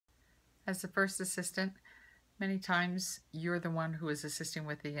As the first assistant, many times you're the one who is assisting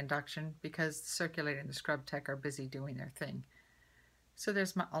with the induction because the circulator and the scrub tech are busy doing their thing. So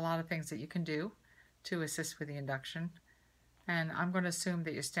there's a lot of things that you can do to assist with the induction. And I'm going to assume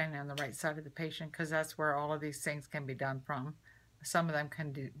that you're standing on the right side of the patient because that's where all of these things can be done from. Some of them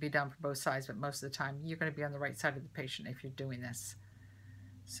can be done from both sides, but most of the time you're going to be on the right side of the patient if you're doing this.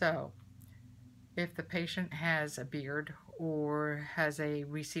 So if the patient has a beard or has a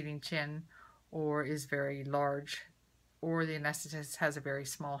receding chin or is very large or the anesthetist has a very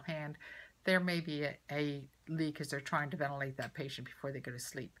small hand, there may be a leak as they're trying to ventilate that patient before they go to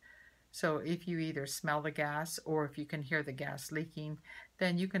sleep. So if you either smell the gas or if you can hear the gas leaking,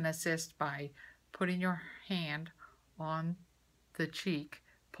 then you can assist by putting your hand on the cheek,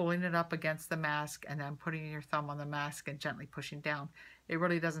 pulling it up against the mask, and then putting your thumb on the mask and gently pushing down. It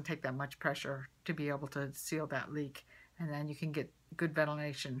really doesn't take that much pressure to be able to seal that leak, and then you can get good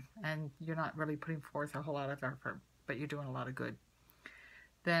ventilation, and you're not really putting forth a whole lot of effort, but you're doing a lot of good.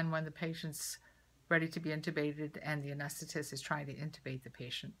 Then when the patient's ready to be intubated and the anesthetist is trying to intubate the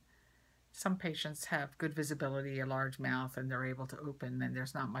patient, some patients have good visibility, a large mouth, and they're able to open and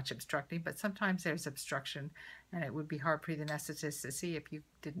there's not much obstructing, but sometimes there's obstruction and it would be hard for the anesthetist to see if you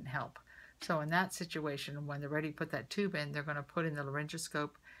didn't help. So in that situation, when they're ready to put that tube in, they're going to put in the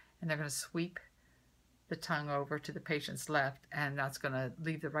laryngoscope and they're going to sweep the tongue over to the patient's left, and that's going to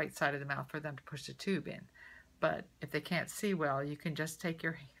leave the right side of the mouth for them to push the tube in. But if they can't see well, you can just take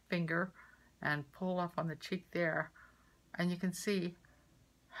your finger and pull up on the cheek there, and you can see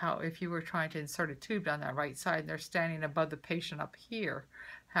how if you were trying to insert a tube down that right side and they're standing above the patient up here,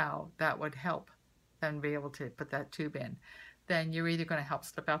 how that would help them be able to put that tube in. Then you're either going to help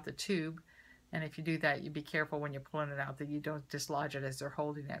slip out the tube, and if you do that, you be careful when you're pulling it out that you don't dislodge it as they're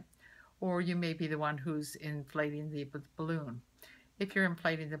holding it. Or you may be the one who's inflating the balloon. If you're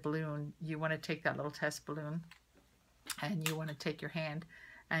inflating the balloon, you want to take that little test balloon and you want to take your hand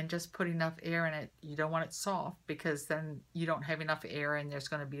and just put enough air in it. You don't want it soft because then you don't have enough air and there's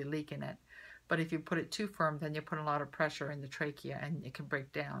going to be a leak in it. But if you put it too firm, then you put a lot of pressure in the trachea and it can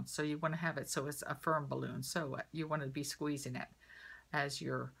break down. So you want to have it so it's a firm balloon. So you want to be squeezing it as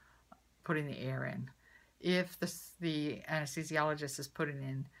you're putting the air in. If the anesthesiologist is putting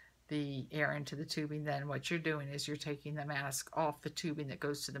in the air into the tubing, then what you're doing is you're taking the mask off the tubing that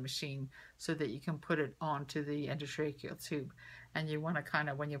goes to the machine so that you can put it onto the endotracheal tube. And you want to kind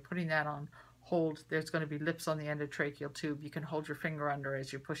of, when you're putting that on, hold, there's going to be lips on the endotracheal tube. You can hold your finger under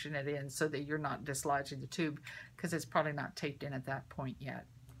as you're pushing it in so that you're not dislodging the tube because it's probably not taped in at that point yet.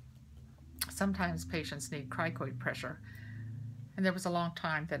 Sometimes patients need cricoid pressure. And there was a long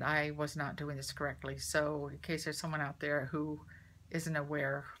time that I was not doing this correctly. So in case there's someone out there who isn't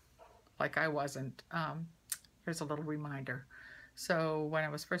aware, like I wasn't, here's a little reminder. So when I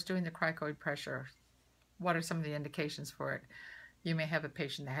was first doing the cricoid pressure, what are some of the indications for it? You may have a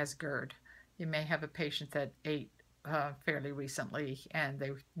patient that has GERD. You may have a patient that ate fairly recently and they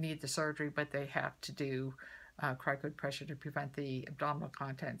need the surgery, but they have to do cricoid pressure to prevent the abdominal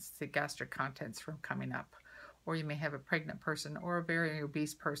contents, the gastric contents from coming up. Or you may have a pregnant person or a very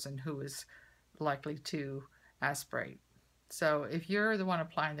obese person who is likely to aspirate. So if you're the one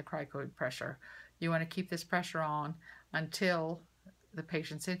applying the cricoid pressure, you want to keep this pressure on until the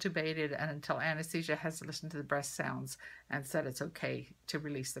patient's intubated and until anesthesia has listened to the breath sounds and said it's okay to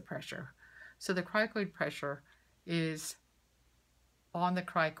release the pressure. So the cricoid pressure is on the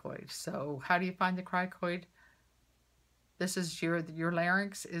cricoid. So how do you find the cricoid? This is your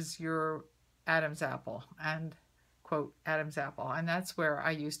larynx is your Adam's apple, and quote Adam's apple, and that's where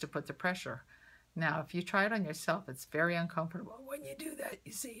I used to put the pressure. Now, if you try it on yourself, it's very uncomfortable. When you do that,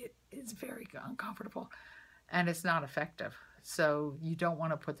 you see it's very uncomfortable and it's not effective. So you don't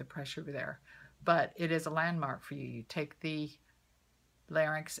want to put the pressure there, but it is a landmark for you. You take the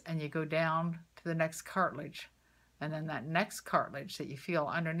larynx and you go down to the next cartilage, and then that next cartilage that you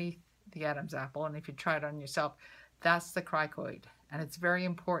feel underneath the Adam's apple, and if you try it on yourself, that's the cricoid. And it's very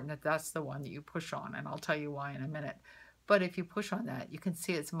important that that's the one that you push on, and I'll tell you why in a minute. But if you push on that, you can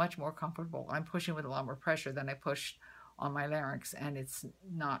see it's much more comfortable. I'm pushing with a lot more pressure than I pushed on my larynx, and it's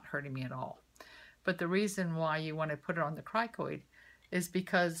not hurting me at all. But the reason why you want to put it on the cricoid is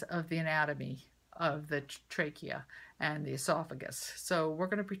because of the anatomy of the trachea and the esophagus. So we're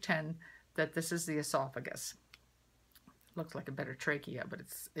going to pretend that this is the esophagus. Looks like a better trachea, but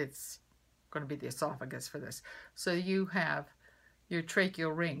it's going to be the esophagus for this. So you have your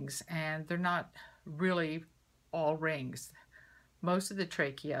tracheal rings, and they're not really all rings. Most of the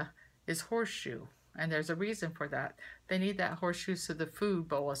trachea is horseshoe, and there's a reason for that. They need that horseshoe so the food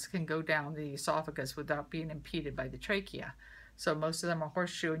bolus can go down the esophagus without being impeded by the trachea. So most of them are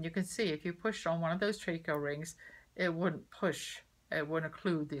horseshoe, and you can see if you pushed on one of those tracheal rings, it wouldn't push, it wouldn't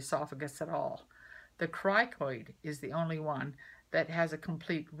occlude the esophagus at all. The cricoid is the only one that has a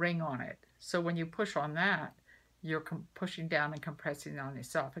complete ring on it. So when you push on that, you're pushing down and compressing on the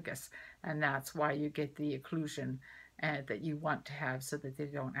esophagus, and that's why you get the occlusion that you want to have so that they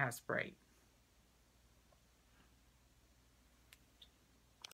don't aspirate.